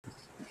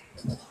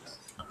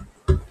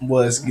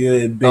What's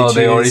good, bitches? Oh,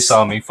 they already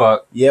saw me.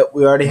 Fuck. Yep,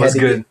 we already What's had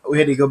good? we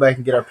had to go back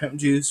and get our pimp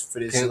juice for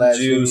this Pimp last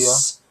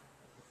juice.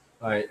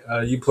 Alright,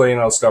 you play and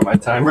I'll start my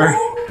timer.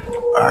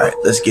 video. Alright,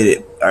 let's get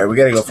it. Alright, we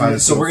gotta go find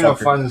this. So we're gonna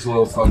find this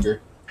little fucker.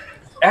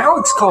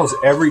 Alex calls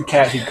every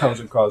cat he comes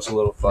across a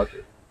little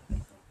fucker.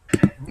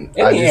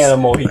 Any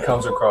animal he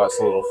comes across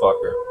a little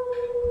fucker.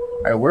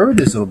 Alright, where would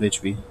this little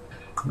bitch be?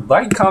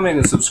 Like, comment,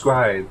 and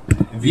subscribe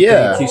if you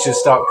think he should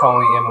stop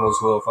calling animals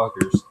little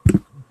fuckers.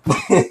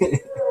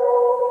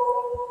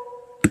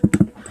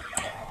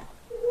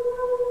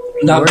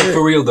 Not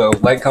for real though.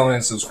 Like, comment,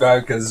 and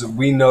subscribe because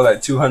we know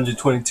that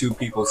 222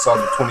 people saw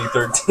the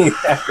 2013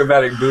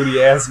 acrobatic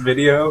booty ass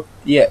video.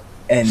 Yeah,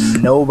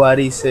 and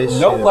nobody says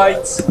no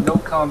likes, no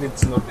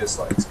comments, no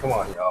dislikes. Come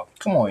on, y'all.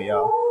 Come on,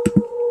 y'all.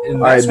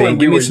 Alright, man,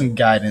 give me some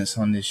guidance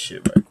on this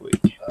shit right quick.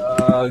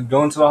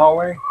 Go into the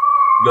hallway.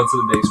 Go to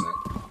the basement.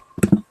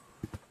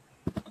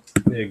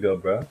 There you go,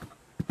 bro.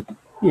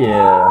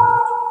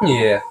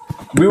 Yeah.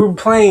 We were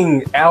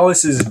playing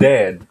Alice is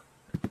Dead.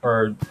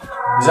 Or is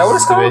that what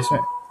it's called? The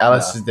basement?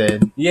 Alice is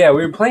Dead. Yeah,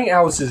 we were playing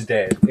Alice is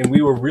Dead, and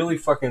we were really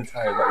fucking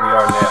tired like we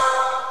are now.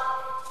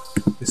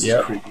 This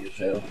is creepy as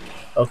hell.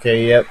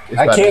 Okay, yep.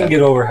 I can't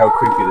get over how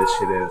creepy this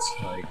shit is.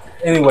 Like,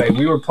 anyway,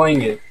 we were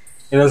playing it,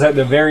 and it was at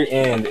the very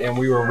end, and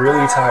we were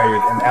really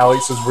tired, and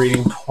Alex was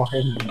reading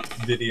porn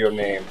video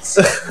names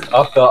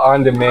off the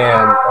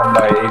on-demand on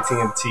my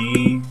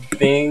AT&T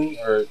thing,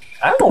 or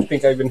I don't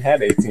think I even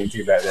had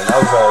AT&T back then. That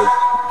was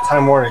a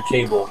Time Warner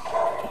cable,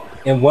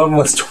 and one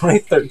was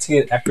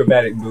 2013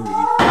 acrobatic booty.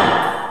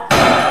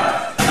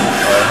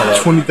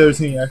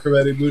 2013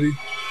 acrobatic booty.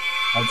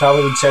 On top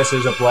of the chest,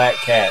 there's a black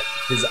cat.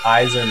 His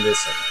eyes are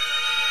missing.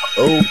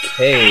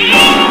 Okay.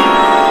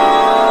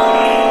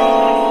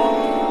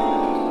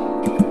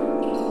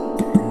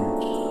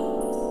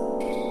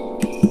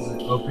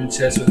 Open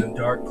chest with a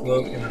dark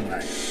cloak and a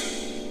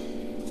knife.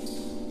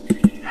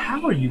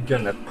 How are you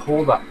gonna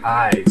pull the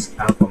eyes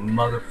out of a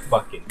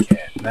motherfucking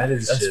cat?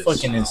 That's just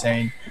fucking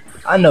insane.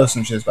 I know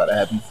some shit's about to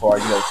happen before I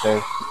get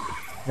upstairs.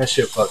 That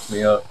shit fucks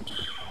me up.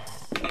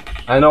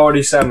 I know I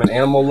already said I'm an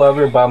animal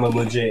lover, but I'm a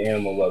legit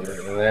animal lover,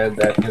 and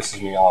that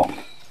pisses me off.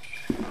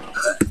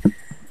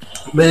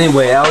 But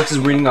anyway, Alex is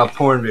reading off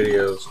porn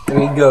videos,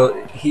 and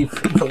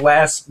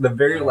the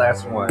very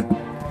last one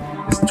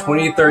is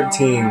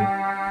 2013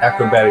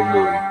 acrobatic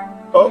booty.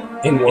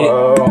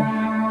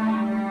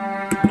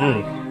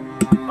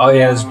 Oh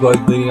yeah, there's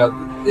blood bleeding out.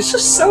 It's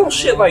just subtle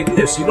shit like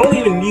this. You don't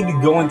even need to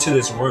go into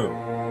this room,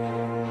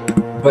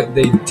 but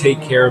they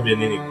take care of it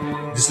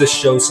anyway, just to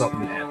show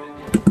something happened.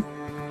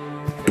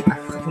 I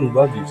fucking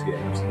love these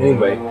games.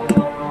 Anyway,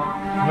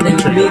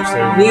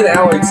 me and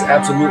Alex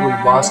absolutely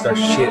lost our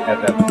shit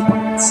at that point.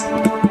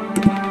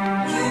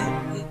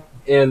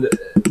 And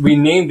we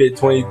named it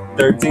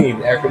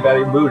 2013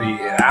 Acrobatic Booty.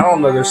 And I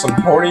don't know, there's some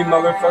horny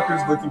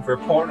motherfuckers looking for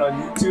porn on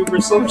YouTube or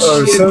some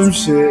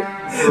shit.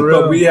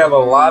 But we have a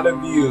lot of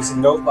views,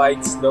 no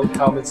likes, no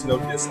comments, no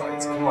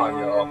dislikes. Come on,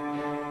 y'all.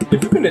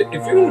 If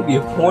you're gonna be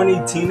horny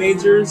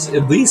teenagers,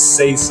 at least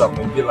say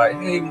something. Be like,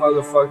 hey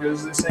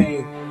motherfuckers, this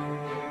ain't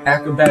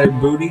acrobatic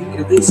booty.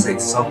 At least say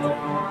something.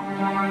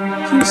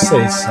 Just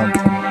say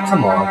something.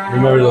 Come on.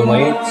 Remember the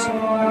lanes?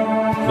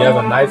 You have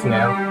a knife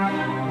now.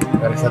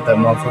 Gotta cut that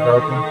motherfucker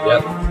open.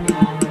 Yep.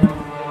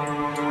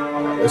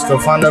 Let's go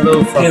find that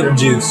little fucker. Pimp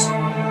juice,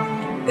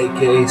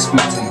 aka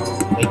sweet tea.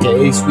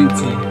 AKA sweet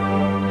tea.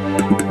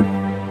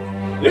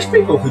 There's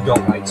people who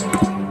don't like sweet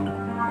tea.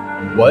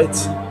 What?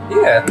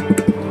 Yeah.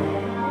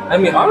 I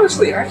mean,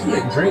 honestly, I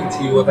can't drink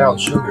tea without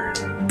sugar.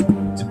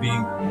 To be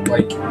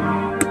like,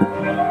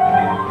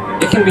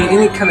 it can be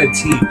any kind of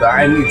tea, but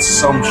I need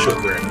some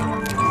sugar in it.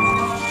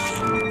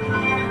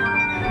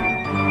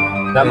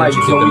 That might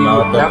kill me.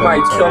 That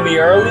might kill me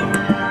early,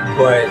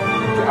 but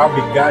I'll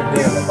be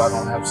goddamn if I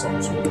don't have some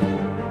sugar.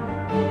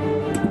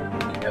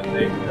 Yeah,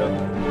 there you go.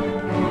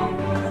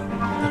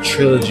 The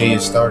trilogy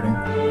is starting.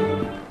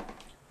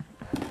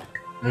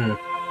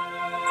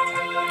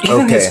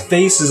 Even his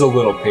face is a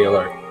little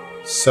paler.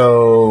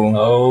 So.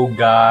 Oh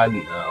God,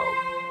 no.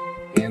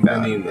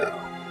 Anthony, no.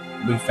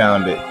 We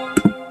found it.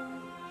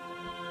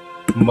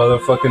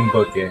 Motherfucking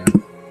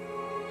bookend.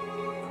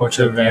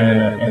 Portrait of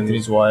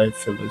Anthony's wife,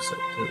 Phyllis.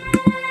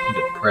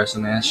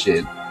 Depressing ass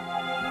shit.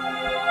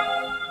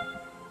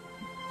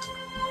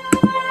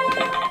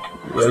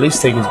 Yeah, at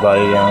least take his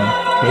body down.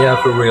 Yeah,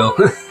 for real.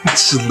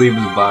 Just leave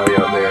his body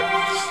out there.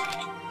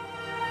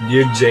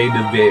 Dear Jay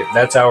DeVitt.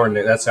 That's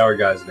our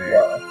guy's name.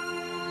 Wow.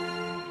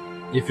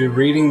 If you're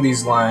reading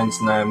these lines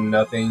and I'm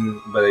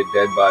nothing but a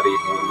dead body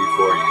hanging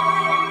before you,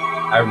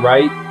 I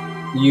write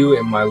you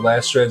in my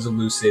last shreds of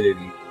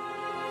lucidity.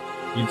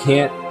 You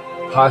can't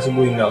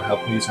possibly know how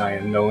pleased I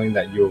am knowing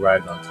that you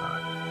arrived on time.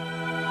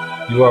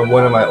 You are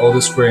one of my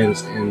oldest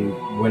friends, and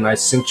when I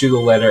sent you the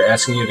letter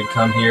asking you to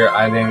come here,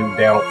 I didn't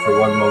doubt for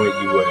one moment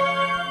you would.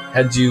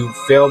 Had you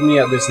failed me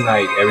at this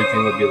night,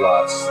 everything would be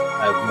lost.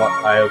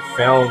 I have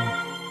found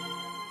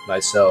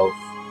myself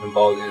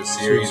involved in a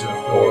series of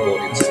horrible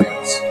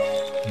incidents.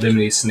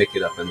 Lemony snick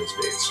it up in his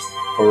face.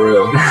 For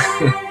real.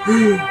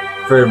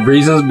 For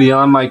reasons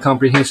beyond my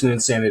comprehension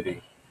and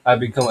sanity, I've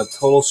become a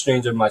total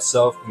stranger to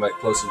myself and my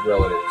closest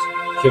relatives,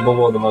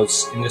 capable of the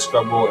most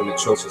indescribable and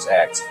atrocious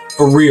acts.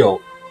 For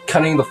real,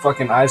 cutting the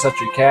fucking eyes out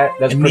your cat,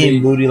 that's And pretty... me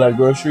and booty like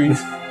groceries.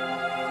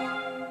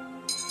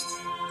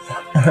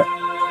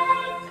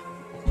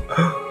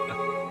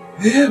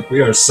 We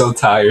are so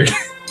tired.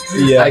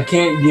 Yeah. I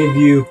can't give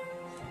you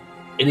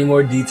any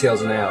more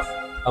details now.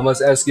 I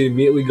must ask you to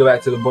immediately go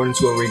back to the boarding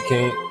school where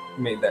we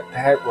made that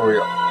pact, where we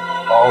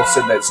all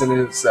said that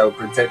sentence that would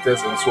protect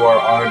us and swore our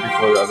honor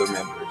before the other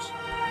members.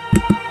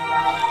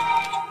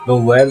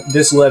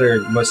 This letter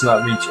must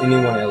not reach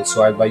anyone else,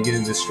 so I'd like you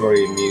to destroy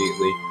it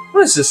immediately.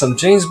 What is this, some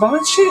James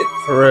Bond shit?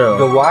 For real.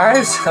 The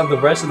lives of the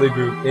rest of the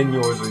group and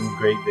yours are in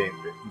great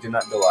danger. Do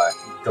not delay.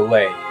 The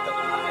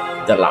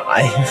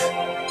lie.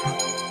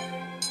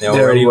 They're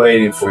already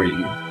waiting for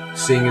you.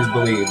 Seeing is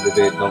believing, but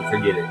don't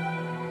forget it.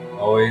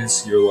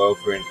 Always your loyal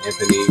friend,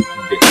 Anthony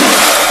Victor.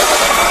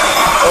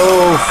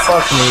 Oh,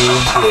 fuck me.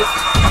 Shit.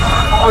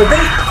 Are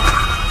they?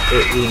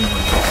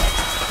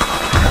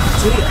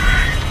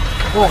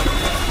 What?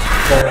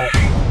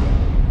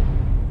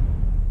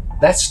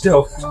 That's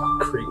still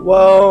creepy.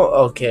 Well,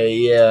 okay,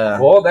 yeah.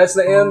 Well, that's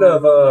the end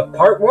of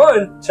part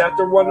 1,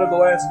 chapter 1 of The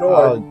Last Door.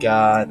 Oh,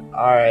 God.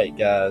 Alright,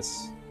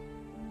 guys.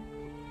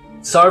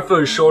 Sorry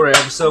for a shorter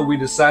episode. We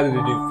decided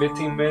to do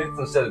 15 minutes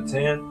instead of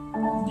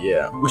 10.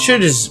 Yeah. We should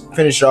just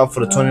finish it off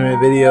with a 20-minute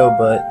video,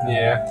 but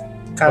Yeah.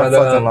 kind of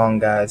fucking long,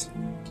 guys.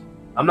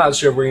 I'm not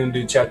sure if we're going to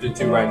do chapter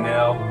 2 right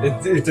now.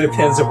 It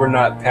depends if we're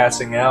not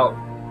passing out.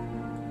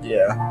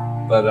 Yeah.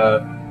 But,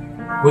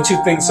 what you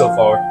think so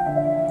far?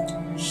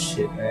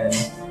 Shit, man.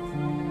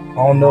 I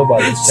don't know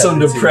about this chapter Some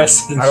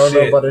depressing 2. I don't know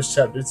shit. about this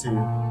chapter 2.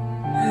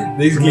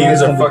 These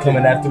games are fucking...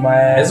 coming after my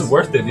ass. It's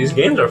worth it. These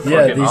games are fucking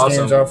Yeah, these awesome.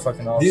 games are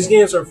fucking awesome. These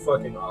games are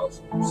fucking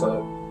awesome.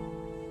 So,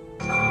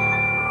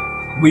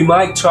 we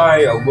might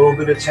try a little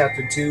bit of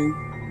chapter 2,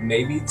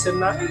 maybe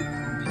tonight.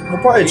 We'll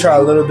probably try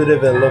a little bit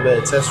of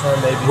test run,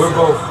 maybe. We're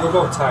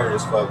both tired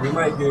as fuck. We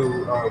might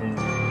do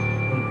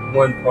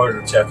one part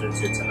of chapter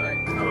 2 tonight.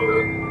 I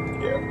don't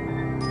know. Yeah.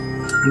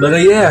 But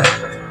yeah,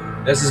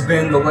 this has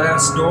been The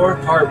Last Door,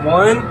 part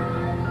 1.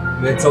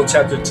 And until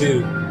chapter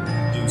 2,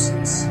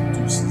 deuces.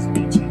 Deuces,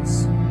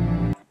 bitches.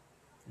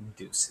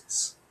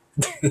 Deuces.